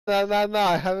No,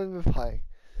 I haven't been playing.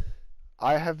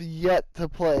 I have yet to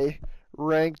play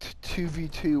ranked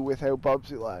 2v2 without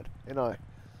Bubsy Lad, and I.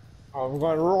 Oh, we're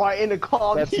going right into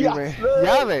calm. That's you, Yes, mate. man.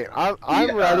 Yeah, mate.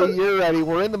 I'm ready. You're ready.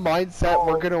 We're in the mindset. Oh,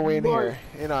 We're gonna win mate. here,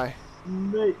 and I.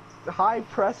 Mate, high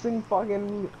pressing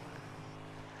fucking.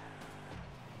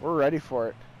 We're ready for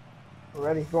it. We're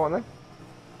ready. Go on then.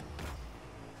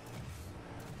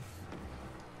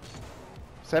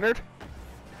 Centered.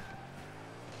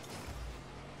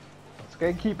 It's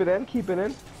okay. Keep it in. Keep it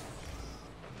in.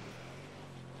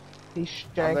 He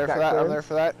shanked I'm there for that. I'm there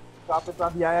for that. Stop it.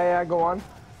 Stop. Yeah. Go on.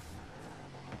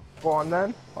 Go on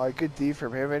then. Oh, good D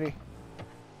from him, ain't he?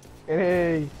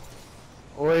 Hey.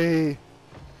 Oi.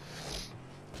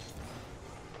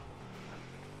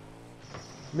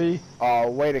 Me. Oh,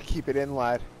 way to keep it in,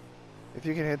 lad. If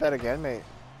you can hit that again, mate.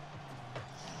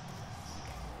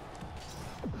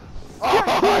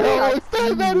 Oh, I almost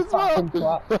did that as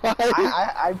well.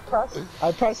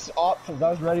 I pressed op because I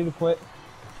was ready to quit.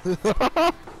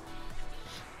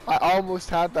 I almost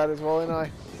had that as well, and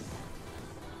I.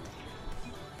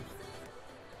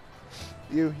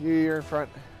 You're in front.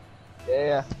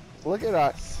 Yeah. Look at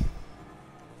us.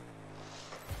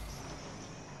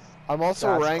 I'm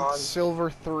also ranked silver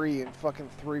 3 in fucking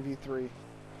 3v3.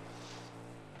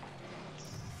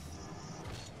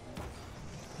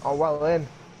 Oh, well in.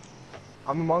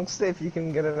 I'm amongst it if you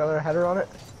can get another header on it.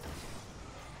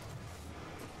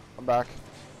 I'm back.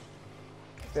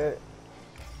 Okay.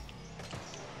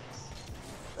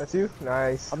 That's you?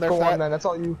 Nice. I'm there. Go on then, that's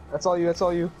all you. That's all you, that's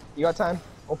all you. You got time.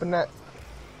 Open net.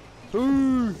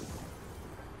 Ooh.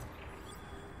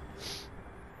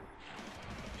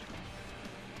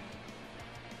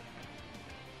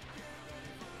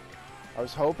 I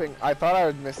was hoping. I thought I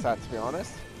would miss that, to be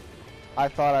honest. I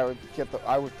thought I would get the.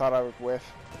 Thought I would whiff.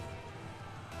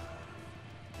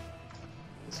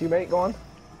 See, mate, go on.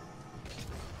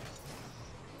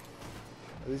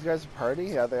 Are these guys a party?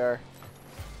 Yeah, they are.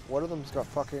 One of them's got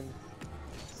fucking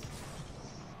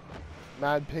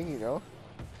mad ping, you know.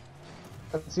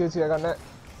 Let's see, I got net.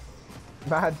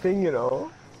 Mad thing, you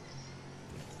know.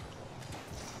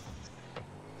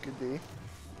 Good D.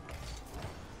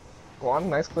 Go on,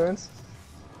 nice clearance.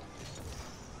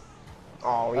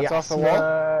 Oh, That's yes. off the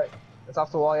wall? It's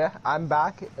off the wall, yeah. I'm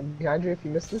back behind you if you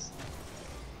missed this.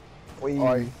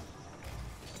 Oh,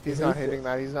 he's not hitting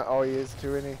that. He's not. Oh, he is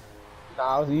too, isn't he?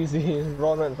 Nah, it was easy. He's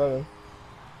rolling right in front of him.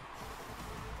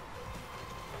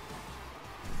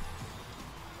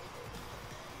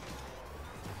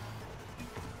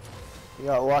 He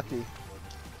got lucky.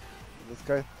 This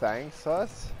guy thanks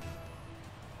us.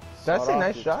 Did I say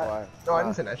nice shot? No, I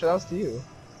didn't say nice shot. That was to you.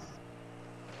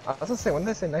 I was gonna say, when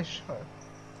did I say nice shot?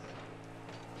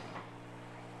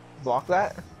 Block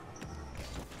that.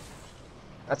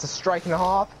 That's a strike and a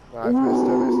half. No, I missed.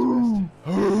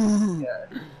 Yeah.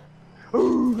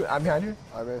 Ooh, I'm behind you.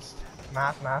 I missed.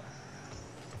 Math.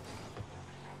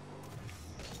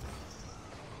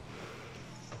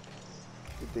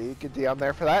 Good D. I'm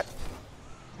there for that.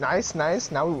 Nice. Now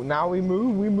we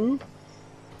move.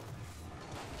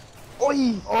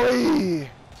 Oi!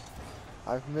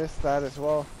 I've missed that as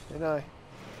well, didn't I?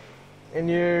 And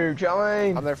you,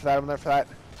 Jelly. I'm there for that.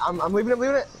 I'm leaving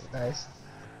it. Nice.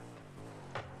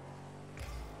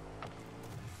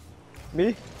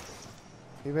 Me?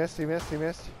 He missed.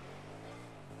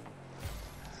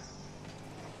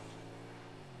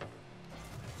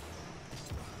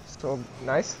 So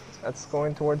nice. That's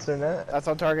going towards their net. That's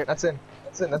on target. That's in.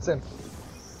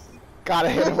 Gotta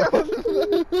hit him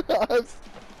with.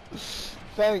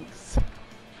 Thanks.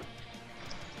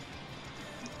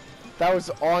 That was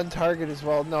on target as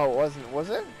well. No, it wasn't. Was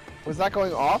it? Was that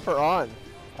going off or on?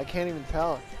 I can't even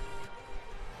tell.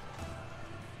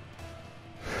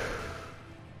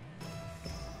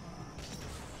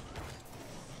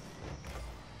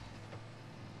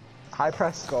 High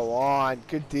press. Go on.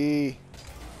 Good D.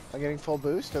 I'm getting full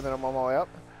boost and then I'm on my way up.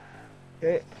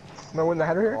 Okay. I'm gonna win the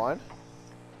header here. Go on.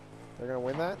 They're gonna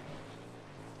win that.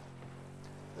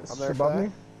 This I'm there above for that.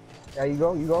 me. Yeah, you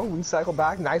go. We cycle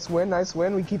back. Nice win.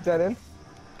 We keep that in.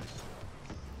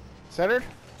 Centered.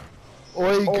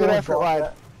 Oi, good effort,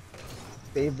 lad.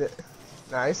 Saved it.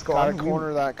 Nice. Go on. Gotta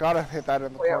corner that. Gotta hit that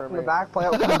in the corner, Play out from mate. the back. Play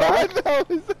out from the back. What the hell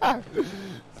is that? This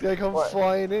guy comes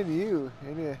flying in you,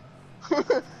 ain't you?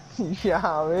 Yeah,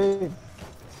 I mean.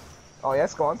 Oh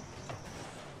yes, go on.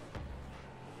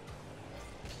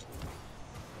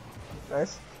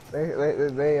 Nice. They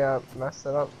messed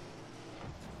it up.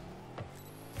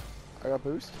 I got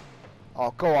boost.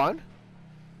 Oh, go on.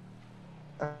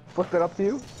 Flipped it up to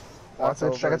you. That's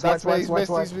over. That's why he's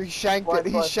missed. He shanked it.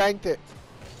 He shanked it.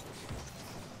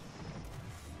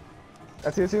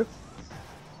 That's you too.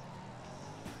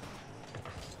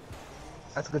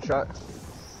 That's a good shot.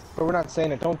 But we're not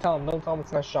saying it. Don't tell him. Don't tell him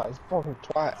it's a nice shot. He's fucking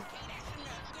twat.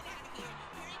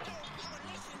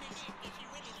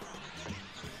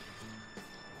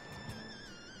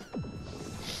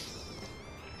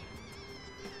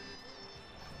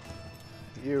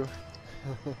 You.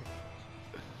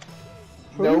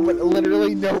 Nobody,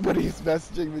 literally nobody's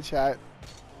messaging the chat.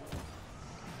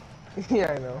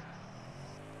 Yeah, I know.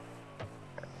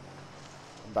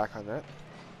 I'm back on that.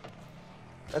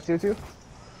 That's you too.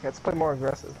 Let's play more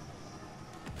aggressive.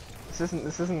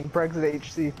 This isn't Brexit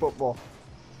HC football.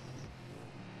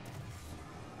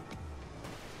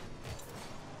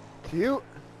 Cute.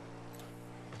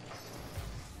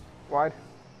 Wide.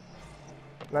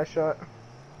 Nice shot.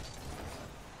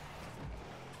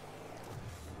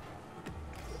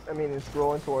 I mean, it's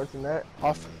rolling towards the net.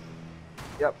 Off.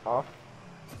 Yep, off.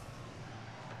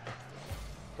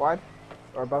 Wide?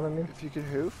 Or above, I mean. If you can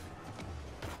hoof.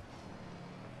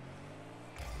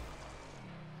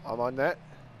 I'm on net.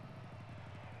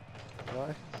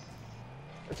 Bye.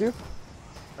 That's you.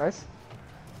 Nice.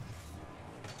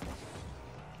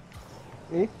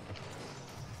 Me.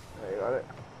 There, you got it.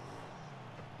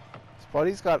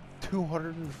 Spuddy's got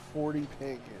 240 ping,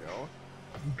 you know?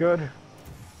 Good.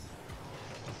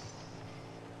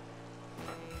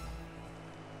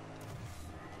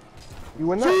 You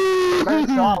win that? Nice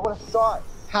shot. What a shot.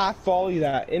 Half volley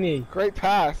that. Innie. Great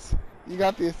pass. You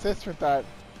got the assist with that.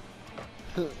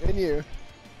 In you.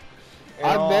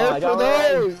 I'm there for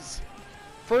those.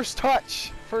 First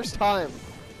touch. First time.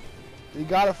 You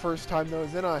got a first time those,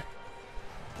 didn't I?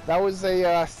 That was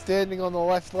a standing on the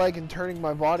left leg and turning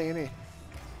my body, innit?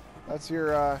 That's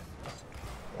your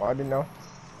Well, I didn't know.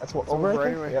 That's what over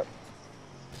anyway. Yep.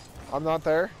 I'm not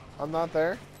there. I'm not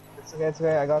there. It's okay, it's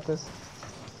okay, I got this.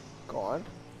 Go on.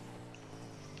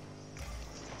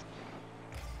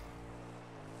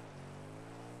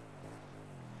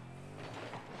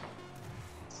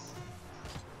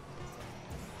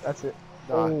 That's it.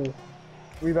 Nah. Oh.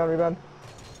 Rebound, rebound.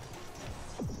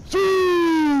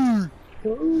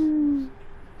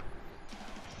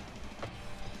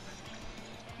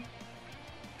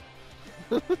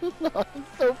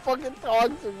 So fucking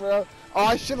toxic, bro. Oh,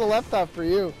 I should have left that for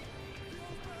you.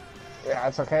 Yeah,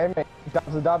 it's okay, mate.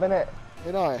 Dub's a dub, innit?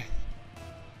 You know I.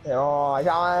 Oh, I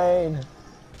died.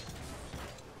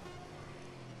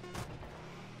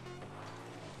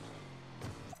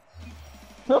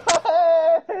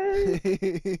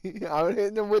 I'm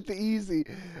hitting him with the easy.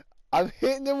 I'm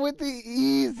hitting him with the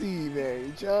easy,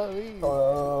 man. You know what I mean?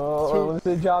 Oh, let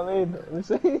me say Jamin. Let me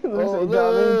say Oh,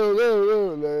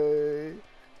 Jamin.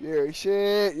 You're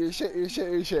shit. You're shit. You're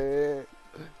shit. You're shit.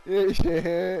 You're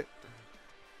shit.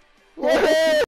 What?